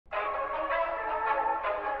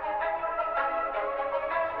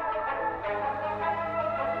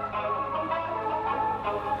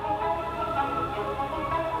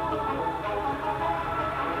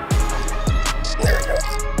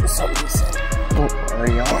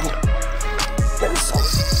already on. There's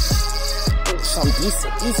some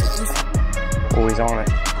decent. Oh, he's on it.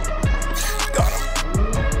 Got him.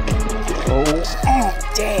 Oh,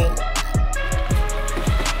 dang.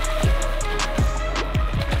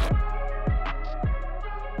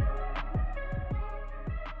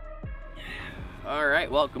 All right,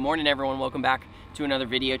 well, good morning everyone. Welcome back to another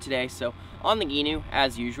video today. So on the Ginu,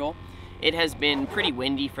 as usual, it has been pretty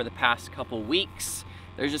windy for the past couple weeks.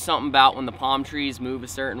 There's just something about when the palm trees move a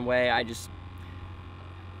certain way. I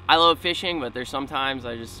love fishing, but there's sometimes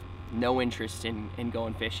I just no interest in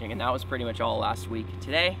going fishing, and that was pretty much all last week.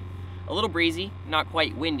 Today, a little breezy, not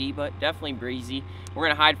quite windy, but definitely breezy. We're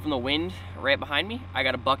gonna hide from the wind right behind me. I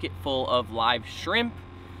got a bucket full of live shrimp.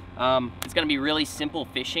 It's gonna be really simple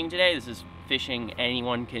fishing today. This is fishing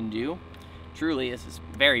anyone can do. Truly, this is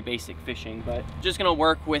very basic fishing, but just gonna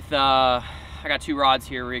work with, I got 2 rods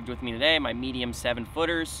here rigged with me today, my medium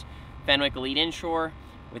 7-footers, Fenwick Elite Inshore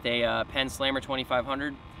with a Penn Slammer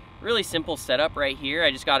 2500. Really simple setup right here.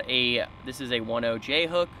 I just got this is a 1.0 J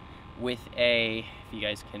hook with a, if you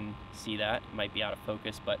guys can see that, it might be out of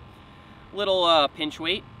focus, but little pinch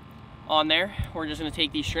weight on there. We're just gonna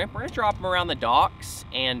take these shrimp, we're gonna drop them around the docks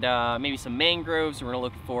and maybe some mangroves. We're gonna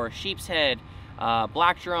look for sheep's head,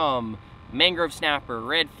 black drum, mangrove snapper,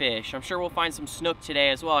 redfish. I'm sure we'll find some snook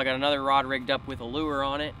today as well. I got another rod rigged up with a lure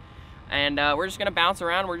on it. And we're just gonna bounce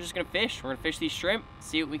around, we're just gonna fish. We're gonna fish these shrimp,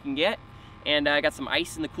 see what we can get. And I got some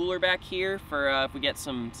ice in the cooler back here for if we get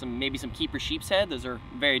maybe some keeper sheep's head. Those are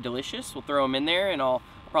very delicious. We'll throw them in there and I'll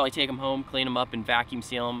probably take them home, clean them up and vacuum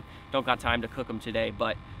seal them. Don't got time to cook them today,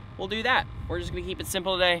 but we'll do that. We're just gonna keep it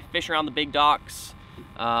simple today, fish around the big docks.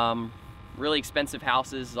 Really expensive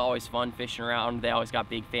houses is always fun fishing around. They always got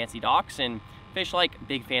big fancy docks and fish like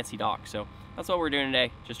big fancy docks. So that's what we're doing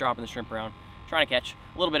today, just dropping the shrimp around, trying to catch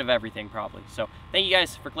a little bit of everything probably. So thank you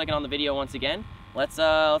guys for clicking on the video once again. Let's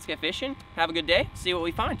get fishing, have a good day, see what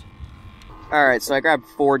we find. All right, so I grabbed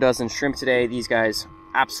 4 dozen shrimp today. These guys,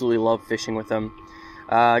 absolutely love fishing with them.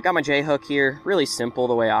 Got my J hook here, really simple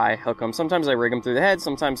the way I hook them. Sometimes I rig them through the head,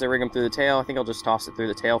 sometimes I rig them through the tail. I think I'll just toss it through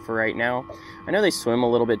the tail for right now. I know they swim a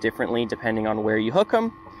little bit differently depending on where you hook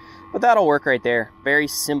them, but that'll work right there. Very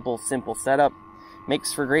simple setup.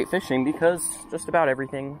 Makes for great fishing because just about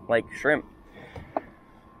everything like shrimp.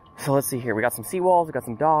 So let's see here, we got some seawalls, we got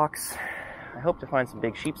some docks. I hope to find some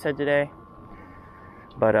big sheep's head today,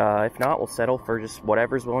 but if not, we'll settle for just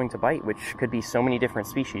whatever's willing to bite, which could be so many different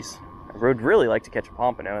species. I would really like to catch a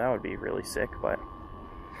pompano, that would be really sick, but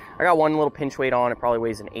I got one little pinch weight on, it probably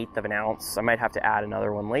weighs 1/8 of an ounce. I might have to add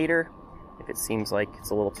another one later if it seems like it's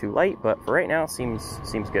a little too light, but for right now, seems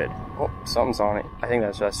good. Oh, something's on it. I think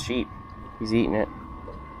that's just sheep. He's eating it.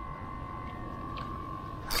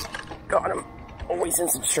 Got him. Oh, he's in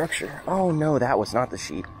some structure. Oh no, that was not the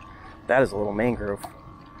sheep. That is a little mangrove.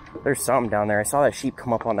 There's something down there. I saw that sheep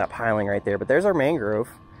come up on that piling right there, but there's our mangrove.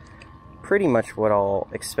 Pretty much what I'll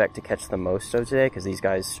expect to catch the most of today because these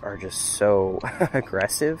guys are just so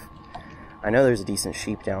aggressive. I know there's a decent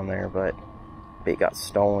sheep down there, but bait got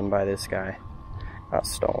stolen by this guy. Got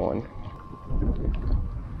stolen.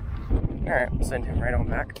 Alright, we'll send him right on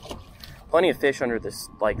back. Plenty of fish under this,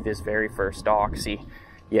 like this very first dock. See,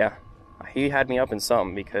 yeah, he had me up in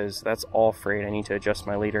something because that's all frayed. I need to adjust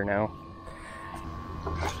my leader now.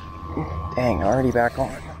 Dang, already back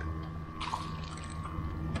on.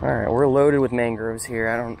 Alright, we're loaded with mangroves here.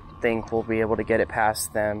 I don't think we'll be able to get it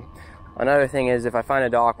past them. Another thing is if I find a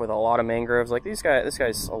dock with a lot of mangroves, like this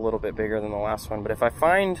guy's a little bit bigger than the last one, but if I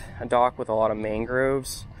find a dock with a lot of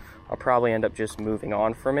mangroves, I'll probably end up just moving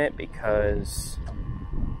on from it because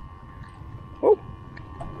a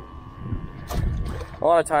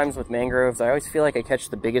lot of times with mangroves, I always feel like I catch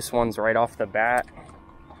the biggest ones right off the bat.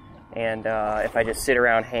 And if I just sit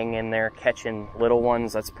around hanging in there catching little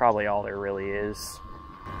ones, that's probably all there really is.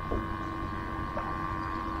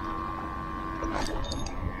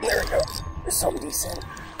 There it goes. There's something decent.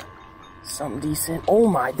 Something decent. Oh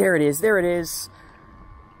my, there it is. There it is.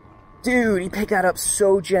 Dude, he picked that up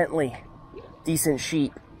so gently. Decent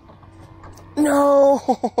sheep. No!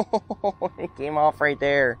 It came off right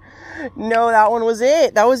there. No, that one was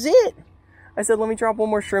it. That was it. I said, let me drop one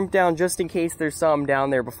more shrimp down just in case there's some down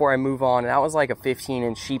there before I move on. And that was like a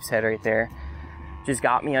 15-inch sheep's head right there. Just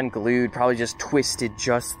got me unglued, probably just twisted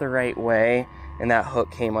just the right way, and that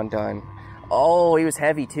hook came undone. Oh, he was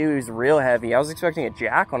heavy too. He was real heavy. I was expecting a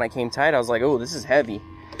jack when I came tight. I was like, oh, this is heavy.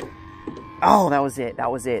 Oh, that was it.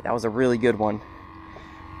 That was it. That was a really good one.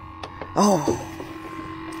 Oh.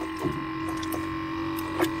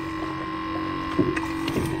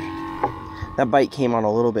 That bite came on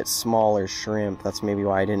a little bit smaller shrimp. That's maybe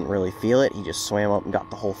why I didn't really feel it. He just swam up and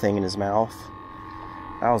got the whole thing in his mouth.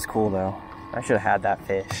 That was cool though. I should have had that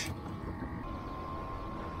fish.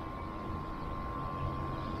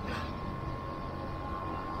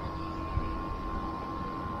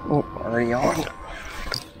 Oh, already on.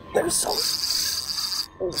 There's some.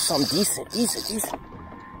 Oh, some decent.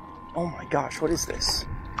 Oh my gosh, what is this?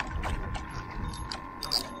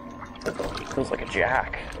 Feels like a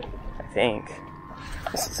jack, I think.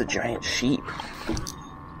 This is a giant sheep.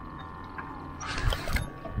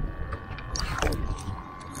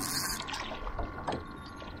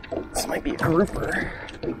 This might be a grouper.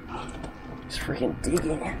 Just freaking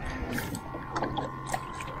digging.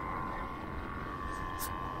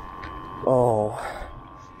 Oh,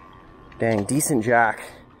 dang, decent jack.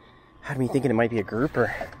 Had me thinking it might be a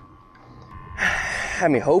grouper.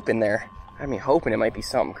 Had me hoping there. Had me hoping it might be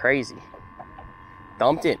something crazy.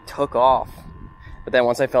 Dumped it, took off. But then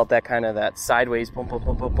once I felt that kind of that sideways boom, boom,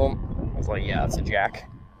 boom, boom, boom, I was like, yeah, it's a jack.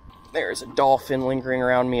 There's a dolphin lingering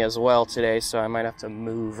around me as well today, so I might have to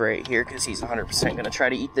move right here because he's 100% going to try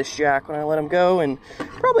to eat this jack when I let him go, and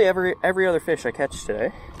probably every other fish I catch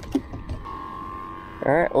today.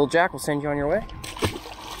 All right, well, Jack will send you on your way.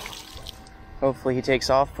 Hopefully he takes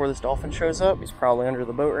off before this dolphin shows up. He's probably under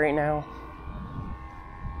the boat right now.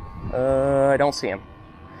 I don't see him.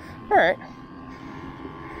 All right.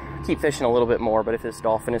 Keep fishing a little bit more, but if this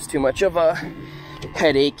dolphin is too much of a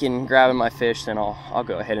headache in grabbing my fish, then I'll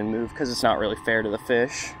go ahead and move because it's not really fair to the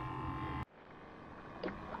fish.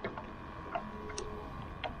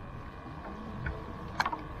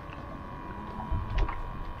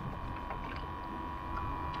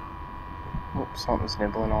 Oh, something's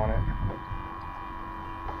nibbling on it.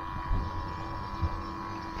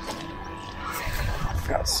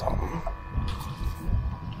 Got something.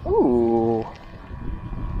 Ooh.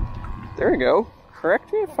 There we go.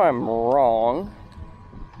 Correct me if I'm wrong.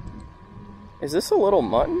 Is this a little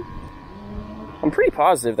mutton? I'm pretty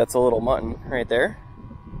positive that's a little mutton right there.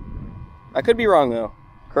 I could be wrong though.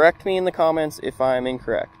 Correct me in the comments if I'm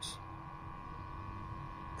incorrect.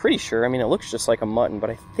 Pretty sure. I mean, it looks just like a mutton, but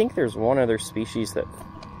I think there's one other species that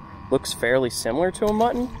looks fairly similar to a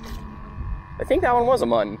mutton. I think that one was a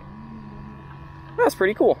mutton. That's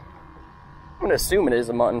pretty cool. I'm gonna assume it is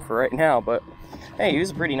a mutton for right now, but hey, he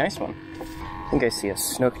was a pretty nice one. I think I see a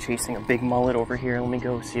snook chasing a big mullet over here. Let me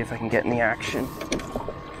go see if I can get in the action.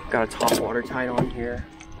 Got a top water tied on here.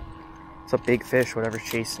 It's a big fish, whatever's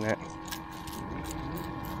chasing it.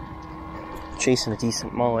 Chasing a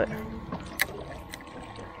decent mullet.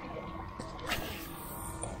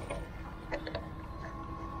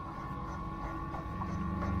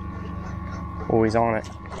 Oh, he's on it.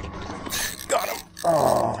 Got him.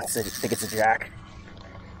 Oh, I think it's a jack.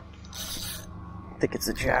 I think it's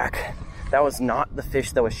a jack. That was not the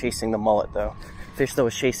fish that was chasing the mullet, though. The fish that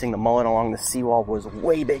was chasing the mullet along the seawall was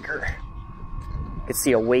way bigger. You could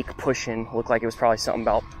see a wake pushing. Looked like it was probably something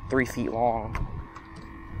about 3 feet long.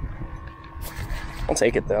 I'll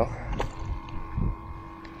take it, though.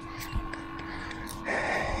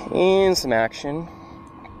 And some action.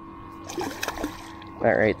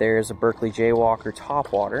 That right there is a Berkeley Jaywalker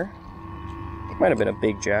topwater. Might have been a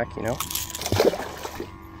big jack, you know.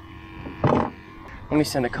 Let me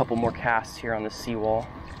send a couple more casts here on the seawall.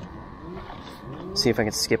 See if I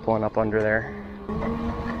can skip one up under there.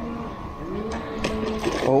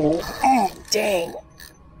 Oh, dang.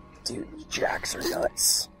 Dude, jacks are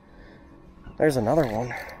nuts. There's another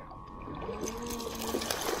one.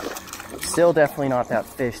 Still definitely not that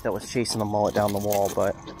fish that was chasing the mullet down the wall,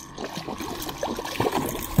 but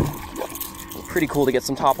pretty cool to get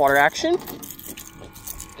some topwater action.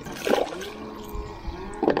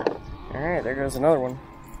 All right, there goes another one.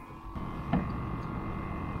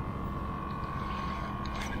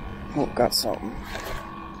 Oh, got something.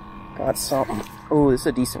 Got something. Oh, this is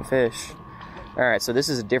a decent fish. All right, so this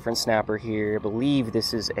is a different snapper here. I believe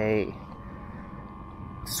this is a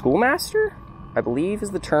schoolmaster, I believe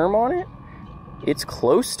is the term on it. It's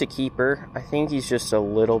close to keeper. I think he's just a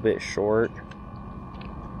little bit short.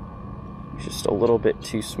 He's just a little bit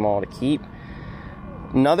too small to keep.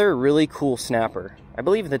 Another really cool snapper. I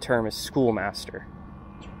believe the term is schoolmaster.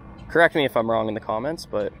 Correct me if I'm wrong in the comments,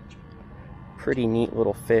 but pretty neat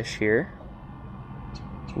little fish here.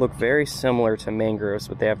 Look very similar to mangroves,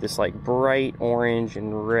 but they have this like bright orange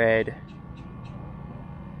and red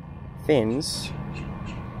fins.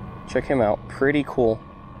 Check him out. Pretty cool.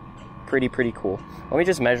 Pretty cool. Let me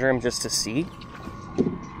just measure him just to see.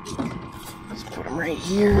 Let's put him right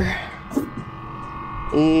here.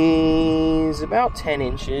 He's about 10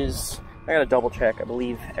 inches. I gotta double check. I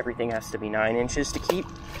believe everything has to be 9 inches to keep,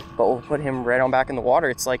 but we'll put him right on back in the water.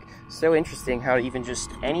 It's like so interesting how even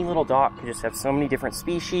just any little dock could just have so many different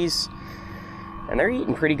species. And they're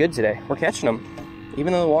eating pretty good today. We're catching them,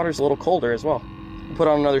 even though the water's a little colder as well. Put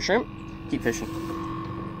on another shrimp, keep fishing.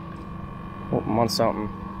 Oh, I'm on something.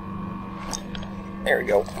 There we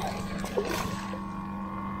go.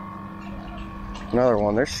 Another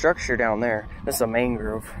one. There's structure down there. This is a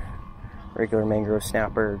mangrove. Regular mangrove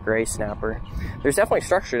snapper, gray snapper. There's definitely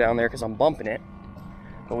structure down there because I'm bumping it.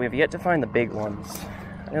 But we have yet to find the big ones.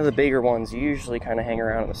 I know the bigger ones usually kind of hang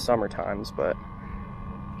around in the summer times, but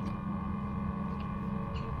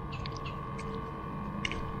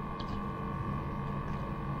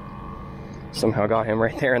somehow got him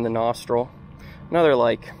right there in the nostril. Another,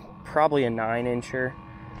 like, probably a 9-incher.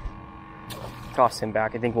 Toss him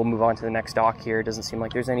back. I think we'll move on to the next dock here. It doesn't seem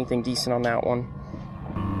like there's anything decent on that one.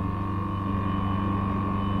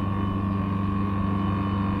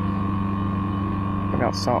 I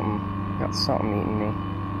got something eating me.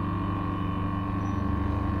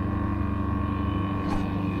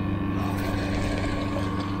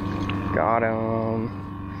 Got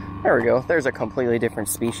him. There we go. There's a completely different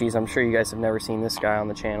species. I'm sure you guys have never seen this guy on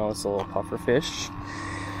the channel. It's a little puffer fish.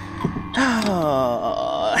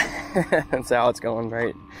 That's how it's going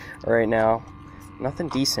right now. Nothing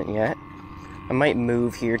decent yet. I might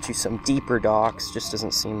move here to some deeper docks. Just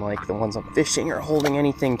doesn't seem like the ones I'm fishing are holding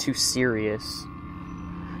anything too serious.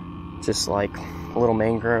 Just like little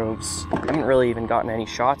mangroves. I haven't really even gotten any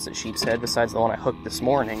shots at sheep's head besides the one I hooked this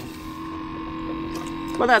morning.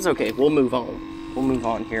 But that's okay. We'll move on. We'll move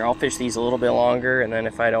on here. I'll fish these a little bit longer, and then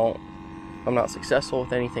if I'm not successful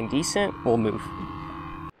with anything decent, we'll move.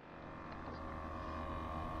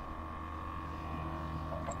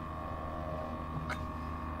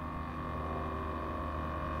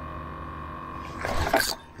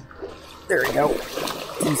 There we go.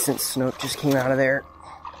 Decent snook just came out of there.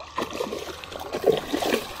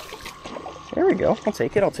 There we go. I'll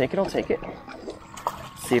take it, I'll take it, I'll take it.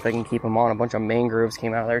 See if I can keep them on. A bunch of mangroves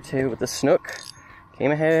came out of there too, but the snook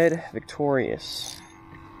came ahead victorious.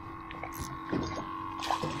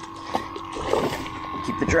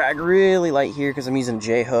 Keep the drag really light here because I'm using a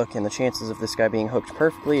J-hook, and the chances of this guy being hooked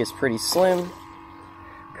perfectly is pretty slim.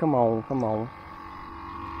 Come on, come on.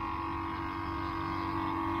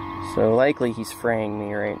 So likely he's fraying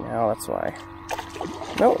me right now, that's why.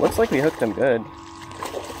 No, looks like we hooked him good.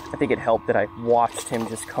 I think it helped that I watched him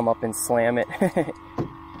just come up and slam it.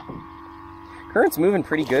 Current's moving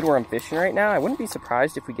pretty good where I'm fishing right now. I wouldn't be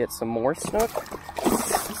surprised if we get some more snook.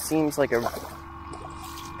 Seems like a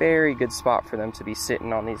very good spot for them to be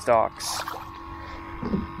sitting on these docks.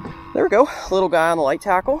 There we go, little guy on the light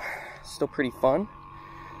tackle. Still pretty fun.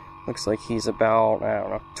 Looks like he's about, I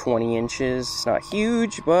don't know, 20 inches. Not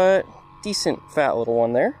huge, but decent fat little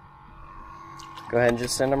one there. Go ahead and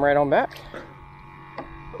just send him right on back.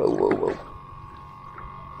 Whoa, whoa, whoa.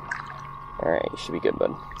 Alright, you should be good,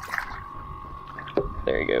 bud.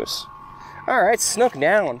 There he goes. Alright, snook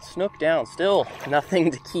down. Snook down. Still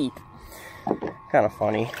nothing to keep. Kind of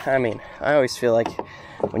funny. I mean, I always feel like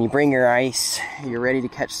when you bring your ice, you're ready to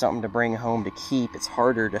catch something to bring home to keep. It's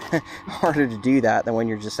harder to do that than when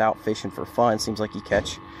you're just out fishing for fun. It seems like you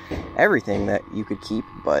catch everything that you could keep,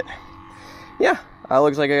 but yeah,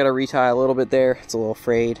 looks like I got to retie a little bit there. It's a little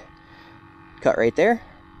frayed. Cut right there,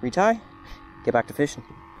 retie, get back to fishing.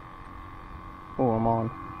 Oh, I'm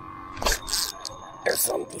on. There's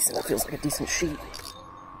something decent. That feels like a decent sheep.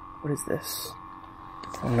 What is this?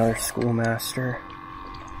 Another schoolmaster.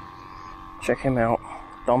 Check him out.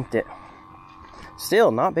 Dumped it.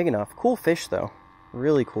 Still not big enough. Cool fish though.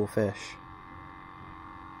 Really cool fish.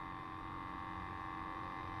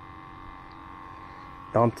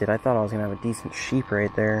 Dumped it. I thought I was gonna have a decent sheep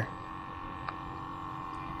right there.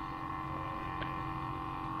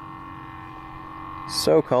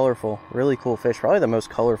 So colorful. Really cool fish. Probably the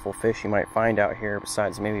most colorful fish you might find out here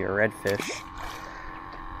besides maybe a redfish.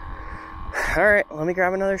 Alright, let me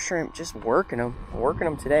grab another shrimp. Just working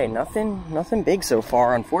them today. Nothing big so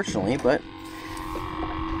far, unfortunately, but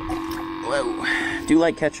whoa, do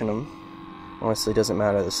like catching them. Honestly, doesn't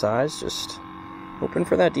matter the size, just hoping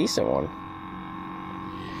for that decent one.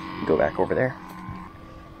 Go back over there.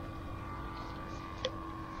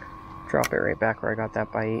 Drop it right back where I got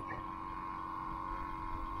that bite.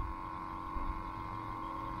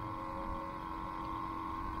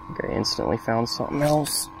 I think I instantly found something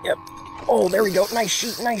else. Yep. Oh, there we go. Nice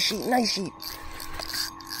sheep, nice sheep, nice sheep.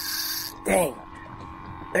 Dang.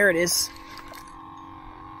 There it is.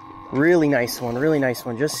 Really nice one, really nice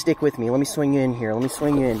one. Just stick with me. Let me swing you in here. Let me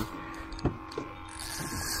swing you in.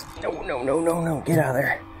 No, no, no, no, no. Get out of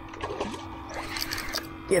there.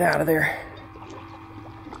 Get out of there.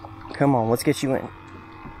 Come on, let's get you in.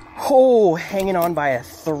 Oh, hanging on by a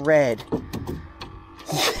thread.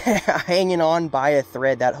 hanging on by a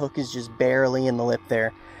thread. That hook is just barely in the lip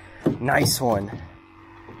there. Nice one.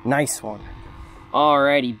 Nice one.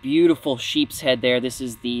 Alrighty, beautiful sheep's head there. This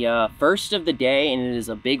is the first of the day, and it is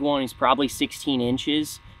a big one. He's probably 16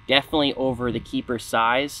 inches. Definitely over the keeper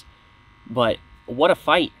size. But what a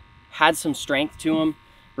fight. Had some strength to him.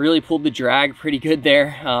 Really pulled the drag pretty good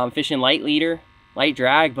there. Fishing light leader, light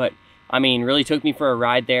drag, but I mean, really took me for a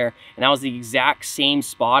ride there. And that was the exact same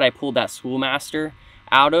spot I pulled that schoolmaster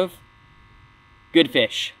out of. Good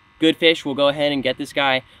fish. Good fish. We'll go ahead and get this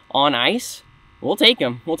guy on ice. We'll take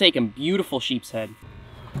him. We'll take him. Beautiful sheep's head.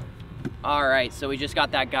 All right, so we just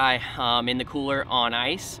got that guy in the cooler on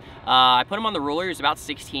ice. I put him on the ruler. He's about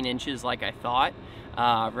 16 inches like I thought.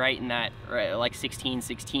 Right in that, like 16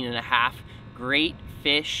 and a half. Great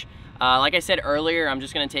fish. Like I said earlier, I'm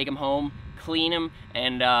just gonna take him home, clean them,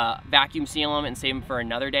 and vacuum seal them and save them for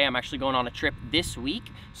another day. I'm actually going on a trip this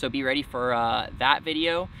week, so be ready for that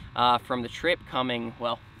video from the trip coming,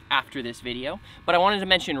 well, after this video. But I wanted to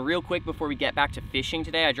mention real quick before we get back to fishing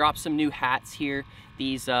today, I dropped some new hats here.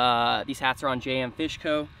 These hats are on JM Fish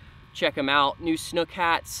Co. Check them out. New snook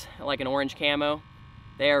hats, like an orange camo.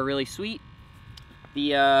 They are really sweet.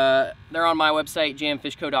 They're on my website,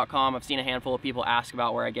 jmfishco.com. I've seen a handful of people ask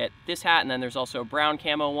about where I get this hat, and then there's also a brown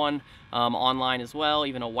camo one online as well,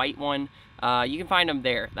 even a white one. You can find them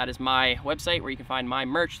there. That is my website where you can find my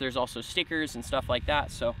merch. There's also stickers and stuff like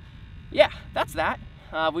that. So yeah, that's that.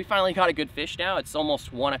 We finally got a good fish now. It's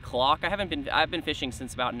almost 1 o'clock. I've been fishing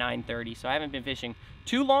since about 9:30, so I haven't been fishing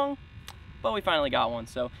too long, but we finally got one.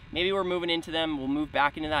 So maybe we're moving into them. We'll move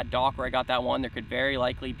back into that dock where I got that one. There could very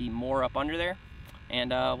likely be more up under there. And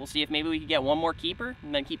we'll see if maybe we can get one more keeper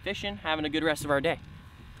and then keep fishing, having a good rest of our day.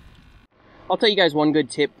 I'll tell you guys one good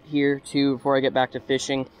tip here too before I get back to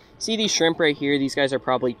fishing. See these shrimp right here? These guys are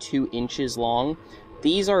probably 2 inches long.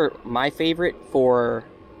 These are my favorite for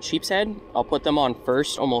sheep's head. I'll put them on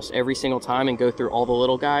first almost every single time and go through all the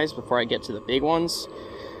little guys before I get to the big ones.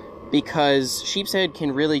 Because sheep's head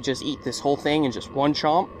can really just eat this whole thing in just one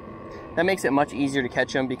chomp. That makes it much easier to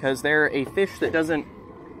catch them because they're a fish that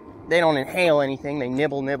they don't inhale anything, they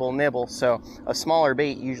nibble, nibble, nibble. So a smaller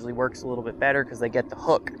bait usually works a little bit better because they get the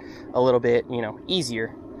hook a little bit, you know,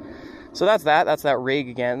 easier. So that's that rig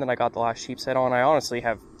again that I got the last sheep's head on. I honestly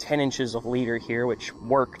have 10 inches of leader here, which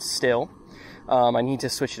worked still. I need to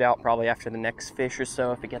switch it out probably after the next fish or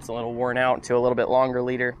so if it gets a little worn out to a little bit longer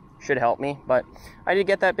leader. Should help me, but I did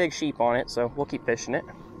get that big sheep on it, so we'll keep fishing it.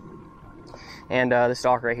 And this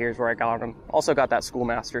dock right here is where I got him. Also got that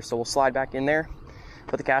schoolmaster, so we'll slide back in there.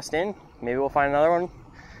 Put the cast in, maybe we'll find another one.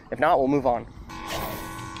 If not, we'll move on.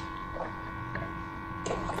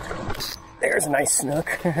 There's a nice snook.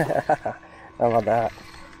 How about that?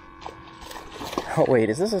 Oh wait,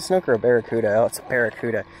 is this a snook or a barracuda? Oh, it's a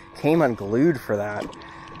barracuda. Came unglued for that.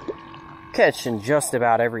 Catching just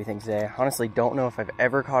about everything today. I honestly don't know if I've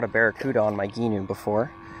ever caught a barracuda on my Ginu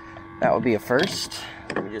before. That would be a first.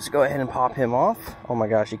 Let me just go ahead and pop him off. Oh my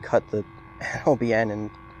gosh, he cut the LBN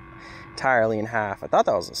entirely in half. I thought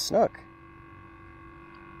that was a snook.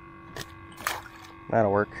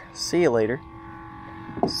 That'll work. See you later.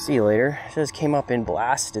 See you later. Just came up and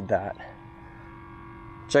blasted that.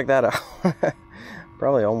 Check that out.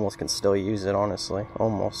 Probably almost can still use it, honestly.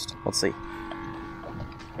 Almost. Let's see.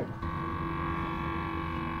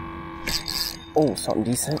 Oh, something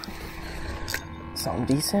decent. Something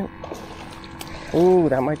decent. Oh,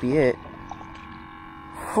 that might be it.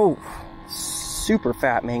 Oh, super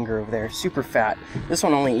fat mangrove there. Super fat. This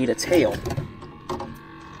one only ate a tail.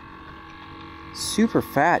 Super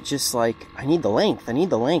fat, just like, I need the length. I need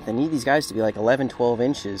the length. I need these guys to be like 11, 12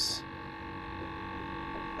 inches.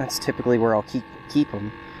 That's typically where I'll keep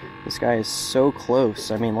them. This guy is so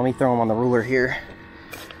close. I mean, let me throw him on the ruler here.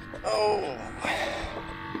 Oh.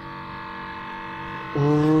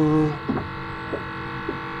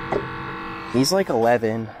 He's like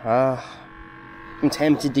 11. I'm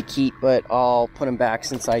tempted to keep, but I'll put him back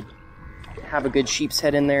since I have a good sheep's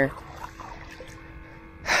head in there.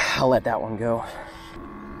 I'll let that one go.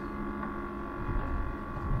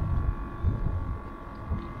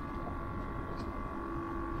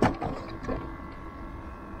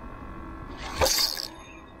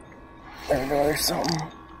 There we go, there's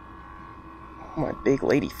something. Oh, my big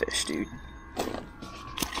ladyfish, dude.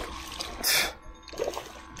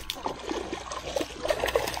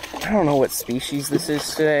 I don't know what species this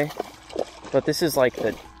is today, but this is like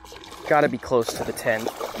the, gotta be close to the 10.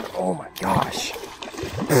 Oh my gosh.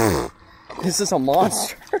 This is a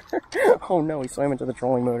monster. Oh no, he swam into the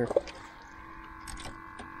trolling motor.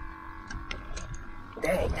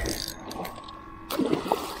 Dang.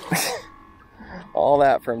 All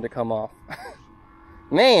that for him to come off.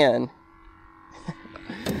 Man.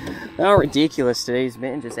 How ridiculous today's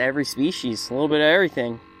been. Just every species. A little bit of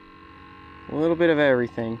everything. A little bit of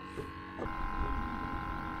everything.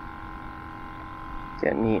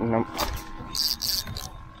 Getting eaten. Oh,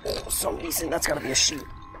 some decent. That's gotta be a shoot.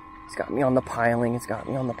 It's got me on the piling. It's got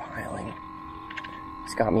me on the piling.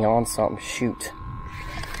 It's got me on something. Shoot.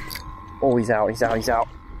 Oh, he's out. He's out. He's out.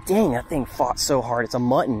 Dang, that thing fought so hard. It's a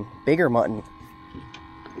mutton. Bigger mutton.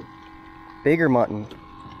 Bigger mutton.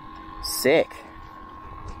 Sick.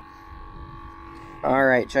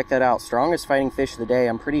 Alright, check that out. Strongest fighting fish of the day.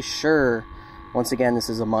 I'm pretty sure, once again, this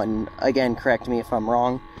is a mutton. Again, correct me if I'm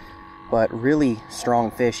wrong. But really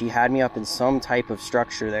strong fish. He had me up in some type of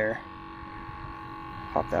structure there.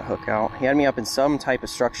 Pop that hook out. He had me up in some type of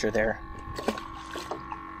structure there.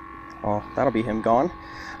 Oh, that'll be him gone.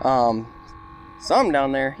 Some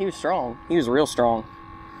down there. He was strong. He was real strong.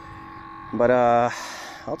 But,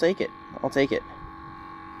 I'll take it. I'll take it.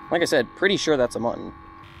 Like I said, pretty sure that's a mutton.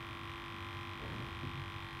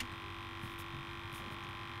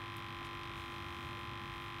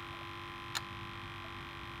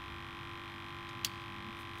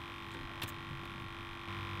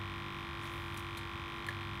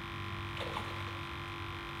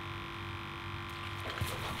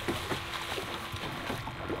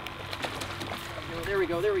 There we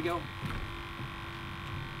go, there we go.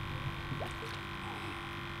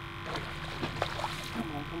 Come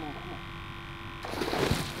on, come on, come on.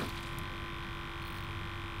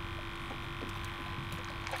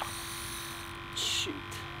 Shoot.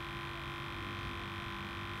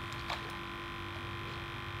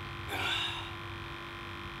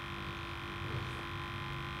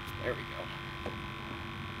 There we go.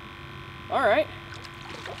 All right.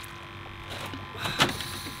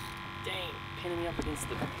 Pinning me up against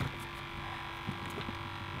the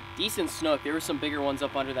decent snook. There were some bigger ones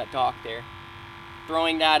up under that dock there.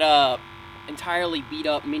 Throwing that entirely beat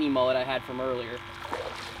up mini mullet I had from earlier.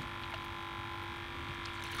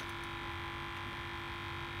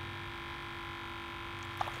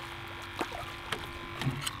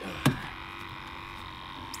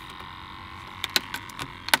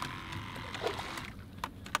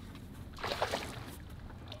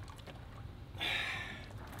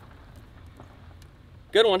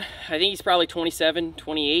 Good one. I think he's probably 27,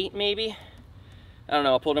 28 maybe. I don't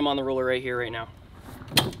know. I pulled him on the ruler right here right now.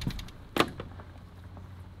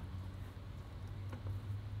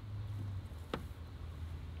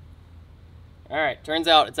 All right, turns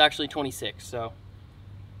out it's actually 26, so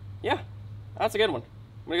yeah, that's a good one.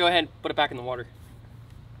 I'm gonna go ahead and put it back in the water.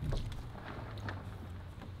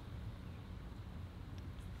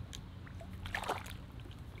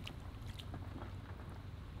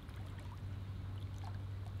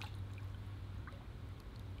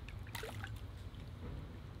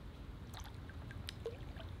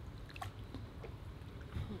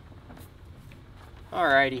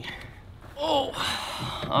 Alrighty. Oh,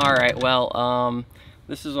 all right. Well,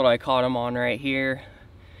 this is what I caught him on right here.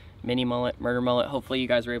 Mini mullet, murder mullet. Hopefully you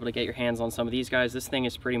guys were able to get your hands on some of these guys. This thing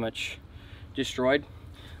is pretty much destroyed.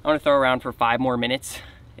 I'm gonna throw around for 5 more minutes.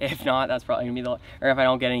 If not, that's probably gonna be the, or if I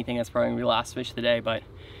don't get anything, that's probably gonna be the last fish of the day. But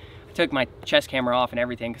I took my chest camera off and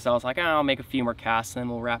everything because I was like, oh, I'll make a few more casts and then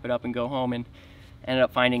we'll wrap it up and go home, and ended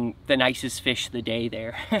up finding the nicest fish of the day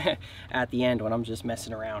there at the end when I'm just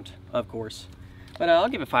messing around, of course. But I'll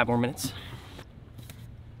give it 5 more minutes.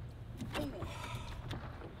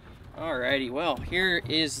 Alrighty, well, here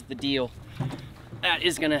is the deal. That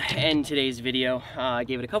is gonna end today's video. I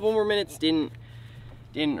gave it a couple more minutes, didn't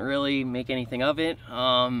really make anything of it.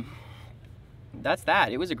 That's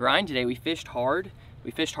that. It was a grind today. We fished hard.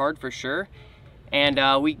 We fished hard for sure. And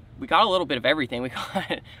we got a little bit of everything. We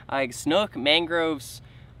got like snook, mangroves,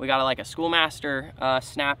 we got like a schoolmaster,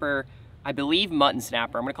 snapper, I believe mutton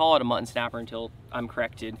snapper. I'm gonna call it a mutton snapper until I'm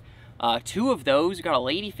corrected. 2 of those. We got a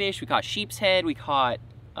ladyfish, we caught sheep's head, we caught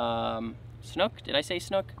snook. Did I say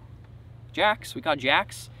snook? Jacks. We caught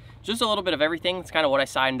jacks. Just a little bit of everything. That's kind of what I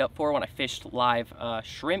signed up for when I fished live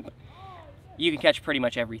shrimp. You can catch pretty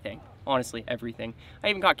much everything. Honestly, everything. I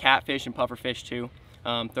even caught catfish and pufferfish too.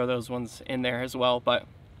 Throw those ones in there as well. But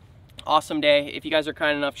awesome day. If you guys are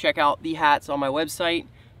kind enough, check out the hats on my website.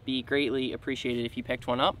 Be greatly appreciated if you picked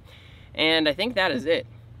one up. And I think that is it.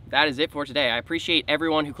 That is it for today. I appreciate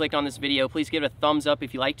everyone who clicked on this video. Please give it a thumbs up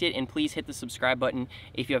if you liked it, and please hit the subscribe button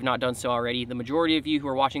if you have not done so already. The majority of you who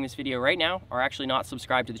are watching this video right now are actually not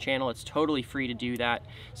subscribed to the channel. It's totally free to do that.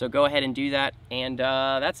 So go ahead and do that. And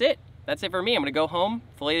that's it. That's it for me. I'm gonna go home,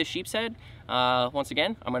 fillet the sheep's head. Once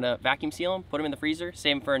again, I'm gonna vacuum seal them, put them in the freezer,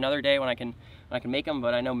 save them for another day when I can make them,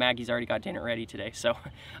 but I know Maggie's already got dinner ready today. So,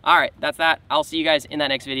 all right, that's that. I'll see you guys in that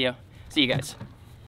next video. See you guys.